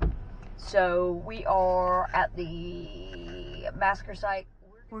coming in. So we are at the massacre site.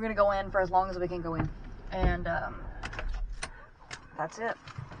 We're gonna go in for as long as we can go in, and that's it.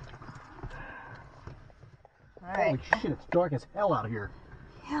 All right. Holy shit, it's dark as hell out here.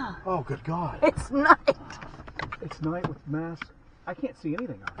 Yeah. Oh, good God. It's night. It's night with mask. I can't see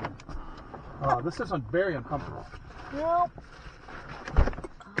anything out here. This is very uncomfortable. Well.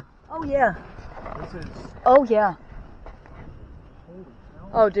 Oh yeah. This is... Oh yeah. Holy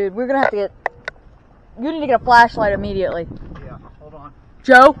hell. Oh dude, we're gonna have to get... You need to get a flashlight immediately. Yeah, hold on.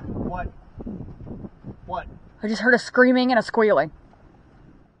 Joe? What? What? I just heard a screaming and a squealing.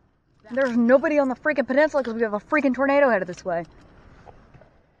 There's nobody on the freaking peninsula because we have a freaking tornado headed this way.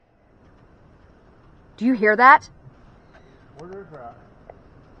 Do you hear that? Order a drop.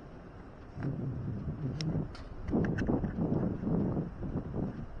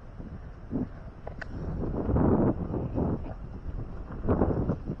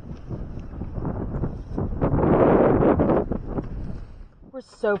 We're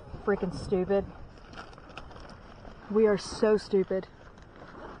so freaking stupid. We are so stupid.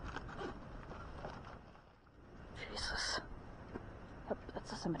 Jesus. Yep,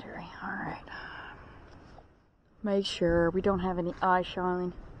 that's a cemetery. Alright. Make sure we don't have any eye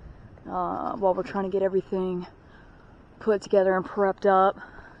shine while we're trying to get everything put together and prepped up.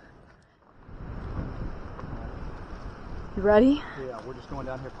 You ready? Yeah, we're just going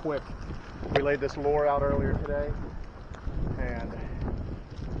down here quick. We laid this lure out earlier today, and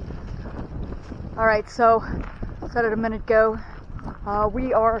all right, so said it a minute ago,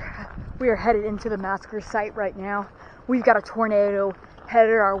 we are headed into the massacre site right now. We've got a tornado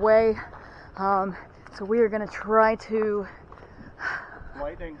headed our way, so we are going to try to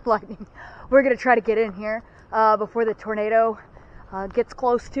lightning. We're going to try to get in here before the tornado gets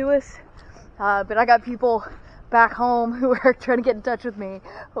close to us. But I got people back home who are trying to get in touch with me,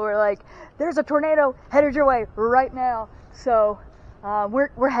 who are like, "There's a tornado headed your way right now." So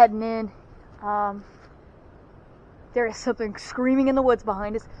we're heading in. There is something screaming in the woods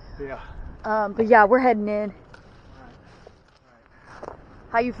behind us. Yeah. But yeah, we're heading in. All right.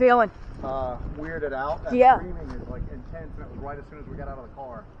 How you feeling? Weirded out. That Yeah. screaming is like intense, and it was right as soon as we got out of the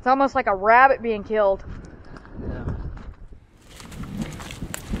car. It's almost like a rabbit being killed. Yeah.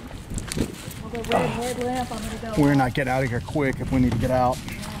 The red headlamp, I'm gonna go. We're not getting out of here quick if we need to get out.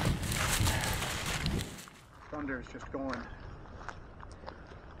 Thunder is just going.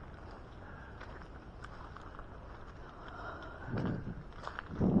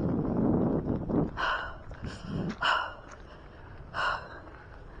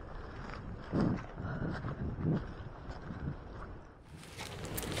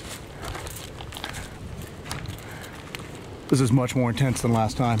 This is much more intense than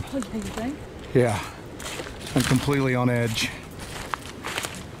last time. What do you think? Yeah, I'm completely on edge.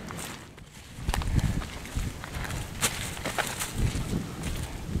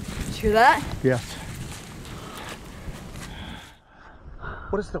 Did you hear that? Yes.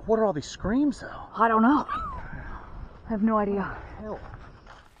 What are all these screams though? I don't know. I have no idea. Hell.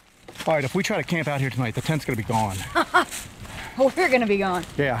 All right, if we try to camp out here tonight, the tent's gonna be gone. Oh, we're gonna be gone.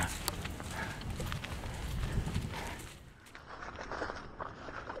 Yeah.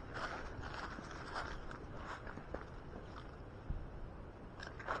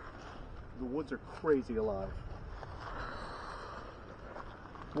 The woods are crazy alive.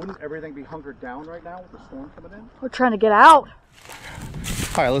 Wouldn't everything be hunkered down right now with the storm coming in? We're trying to get out.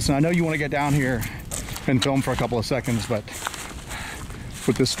 All right, listen, I know you want to get down here and film for a couple of seconds, but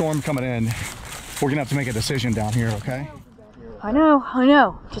with this storm coming in, we're gonna have to make a decision down here, okay? I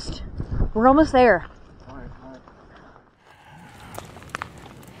know. Just, we're almost there. All right.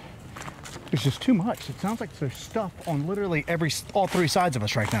 There's just too much. It sounds like there's stuff on literally all three sides of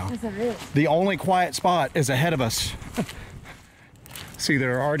us right now. Yes, there is. The only quiet spot is ahead of us. See,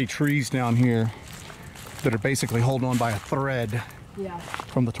 there are already trees down here that are basically holding on by a thread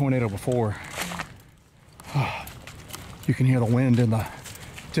from the tornado before. You can hear the wind in the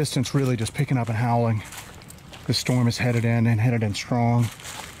distance really just picking up and howling. The storm is headed in strong.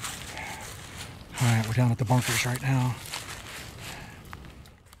 All right, we're down at the bunkers right now.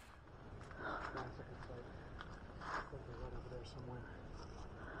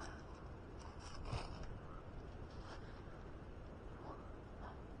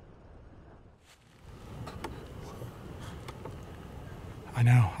 I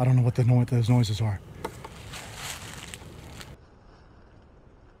know. I don't know what those noises are.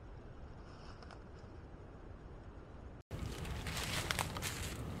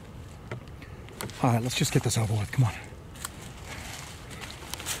 All right, let's just get this over with. Come on.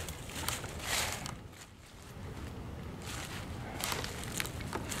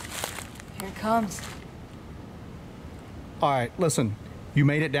 Here it comes. All right, listen. You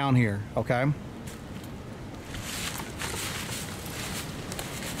made it down here, okay?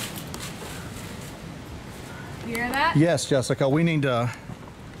 You hear that? Yes, Jessica, we need to...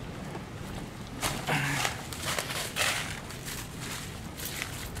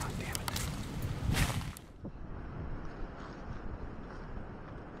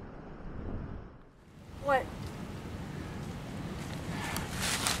 What?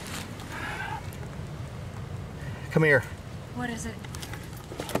 Come here. What is it?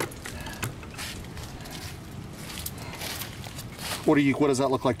 What does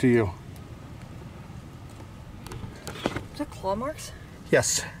that look like to you? Is that claw marks?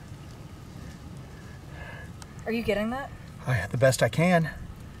 Yes. Are you getting that? The best I can.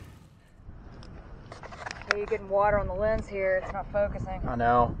 Are you getting water on the lens here? It's not focusing. I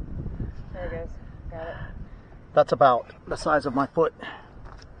know. There it goes. Got it. That's about the size of my foot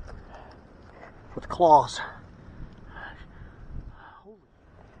with claws.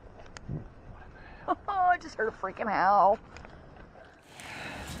 Oh, I just heard a freaking howl.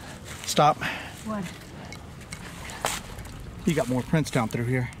 Stop. What? You got more prints down through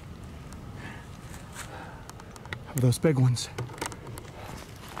here. Of those big ones.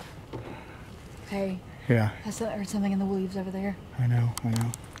 Hey. Yeah. I heard something in the leaves over there. I know. I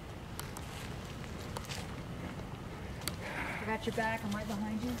got your back. I'm right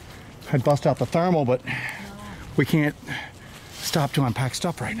behind you. I'd bust out the thermal, but we can't stop to unpack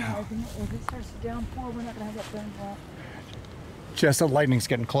stuff right now. If it starts to downpour, we're not going to have that thermal. Just the lightning's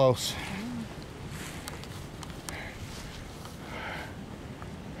getting close.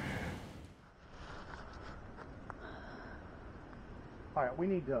 All right, we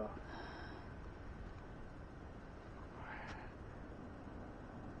need to...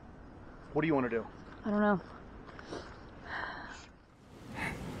 What do you want to do? I don't know.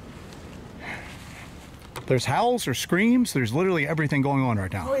 There's howls, there's screams, there's literally everything going on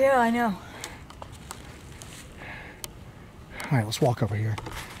right now. Oh yeah, I know. All right, let's walk over here,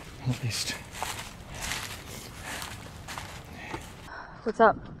 at least. What's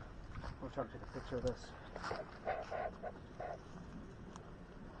up? I'll try to take a picture of this.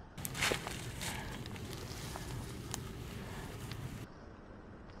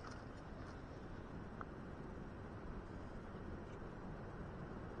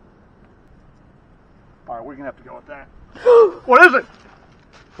 All right, we're gonna have to go with that. What is it?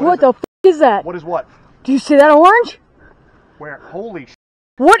 What the f is that? What is what? Do you see that orange? Where? Holy sh**.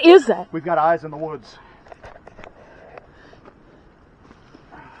 What is that? We've got eyes in the woods.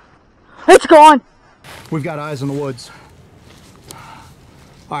 It's gone. We've got eyes in the woods.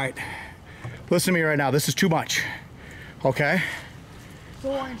 All right, listen to me right now. This is too much, okay? It's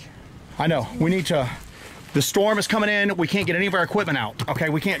orange. I know, we need to, the storm is coming in. We can't get any of our equipment out, okay?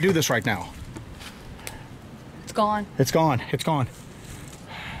 We can't do this right now. It's gone. It's gone, it's gone.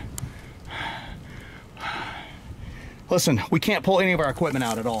 Listen, we can't pull any of our equipment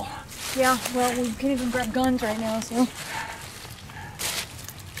out at all. Yeah, well, we can't even grab guns right now, so.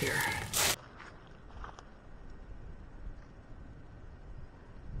 Here.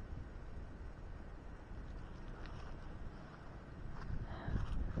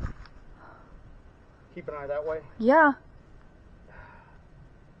 Keep an eye that way. Yeah.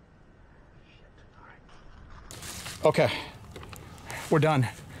 Okay, we're done.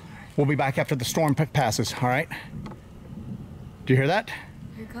 We'll be back after the storm passes, all right? Do you hear that?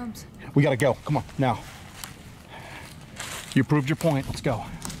 Here it comes. We gotta go, come on, now. You proved your point, let's go.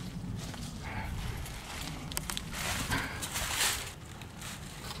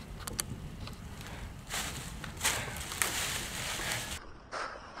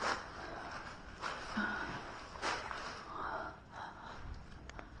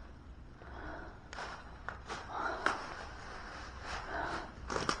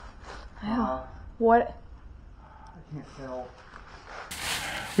 What? I can't tell.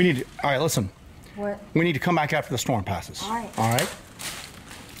 We need to, all right, listen. What? We need to come back after the storm passes. All right. All right?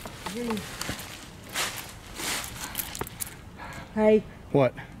 Hey.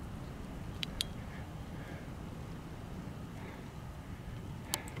 What?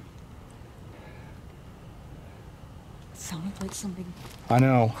 It sounded like something I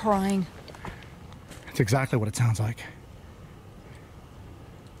know. crying. It's exactly what it sounds like.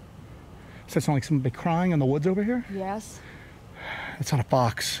 Does that sound like somebody crying in the woods over here? Yes. It's not a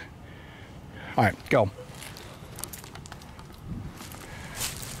fox. All right, go.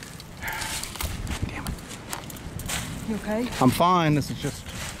 Damn it. You okay? I'm fine. This is just.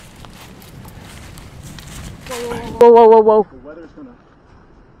 Whoa, whoa, whoa, whoa. The weather's gonna.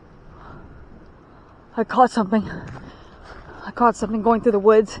 I caught something. I caught something going through the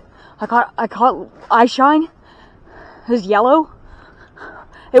woods. I caught eye shine. It was yellow.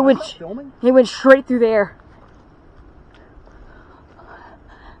 It went straight through there.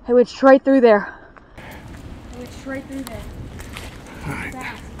 It went straight through there. It went straight through there. All right.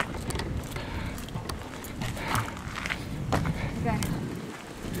 Fast. Okay.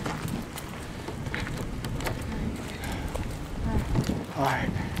 All right.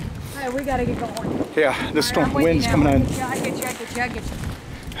 All right, we gotta get going. Yeah, this storm Right, wind's coming in. I get you.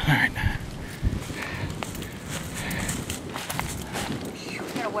 All right.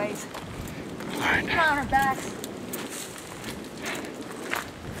 Get a ways. All right. Get on our backs.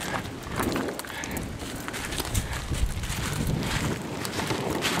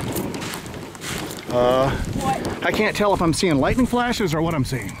 What? I can't tell if I'm seeing lightning flashes or what I'm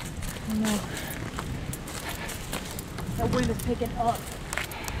seeing. No. The wind is picking up.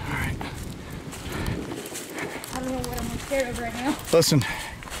 All right. I don't know what I'm scared of right now. Listen.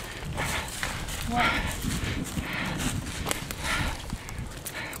 What?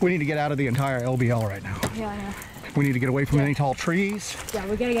 We need to get out of the entire LBL right now. Yeah, I know. We need to get away from any tall trees. Yeah,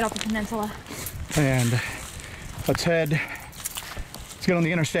 we gotta get off the peninsula. And let's head. Let's get on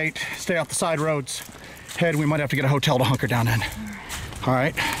the interstate, stay off the side roads. Head, we might have to get a hotel to hunker down in. All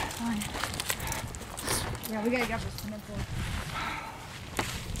right? Fine. Yeah, we gotta get this peninsula.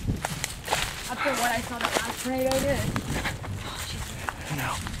 After what I saw that last tornado did. Oh, Jesus.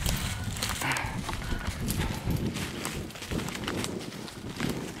 No.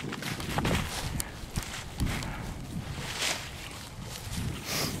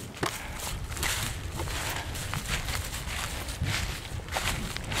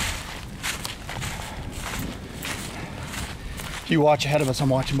 You watch ahead of us, I'm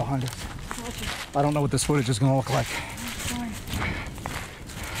watching behind us. I don't know what this footage is going to look like.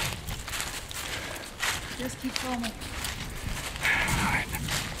 Just keep filming. Alright.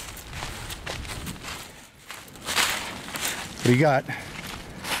 What do you got?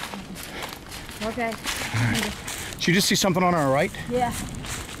 Okay. Right. Did you just see something on our right? Yeah.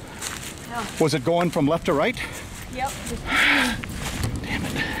 No. Was it going from left to right? Yep. Damn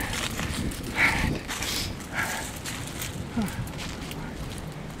it.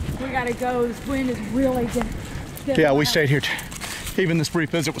 We gotta go. This wind is really good. Yeah, we stayed here. Even this brief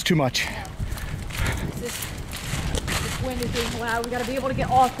visit was too much. Yeah. This wind is being loud. We gotta be able to get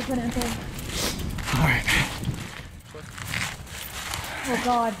off the peninsula. All right. Oh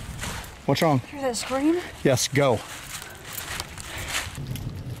God. What's wrong? Hear that scream? Yes, go.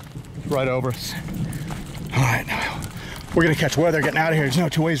 Right over us. All right. We're gonna catch weather getting out of here. There's no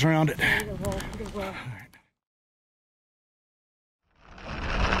two ways around it.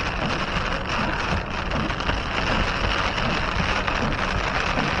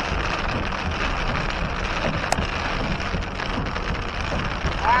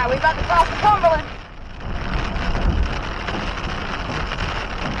 We about to cross the Cumberland.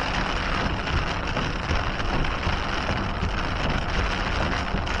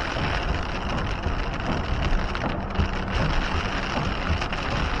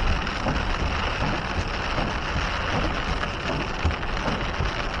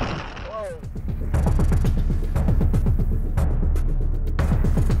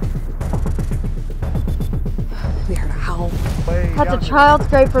 We heard a howl. That's a child's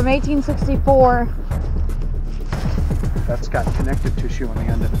grave from 1864. That's got connective tissue on the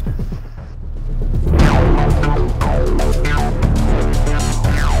end of it.